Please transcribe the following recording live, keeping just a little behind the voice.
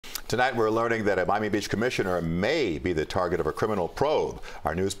Tonight, we're learning that a Miami Beach commissioner may be the target of a criminal probe.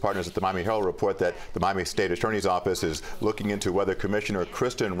 Our news partners at the Miami Herald report that the Miami State Attorney's Office is looking into whether Commissioner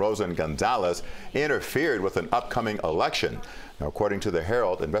Kristen Rosen Gonzalez interfered with an upcoming election. Now, according to the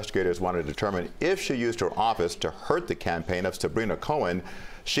Herald, investigators want to determine if she used her office to hurt the campaign of Sabrina Cohen.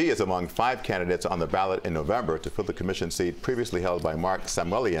 She is among 5 candidates on the ballot in November to fill the commission seat previously held by Mark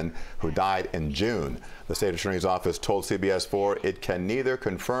Samuelian, who died in June. The State Attorney's Office told CBS 4 it can neither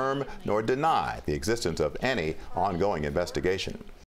confirm nor deny the existence of any ongoing investigation.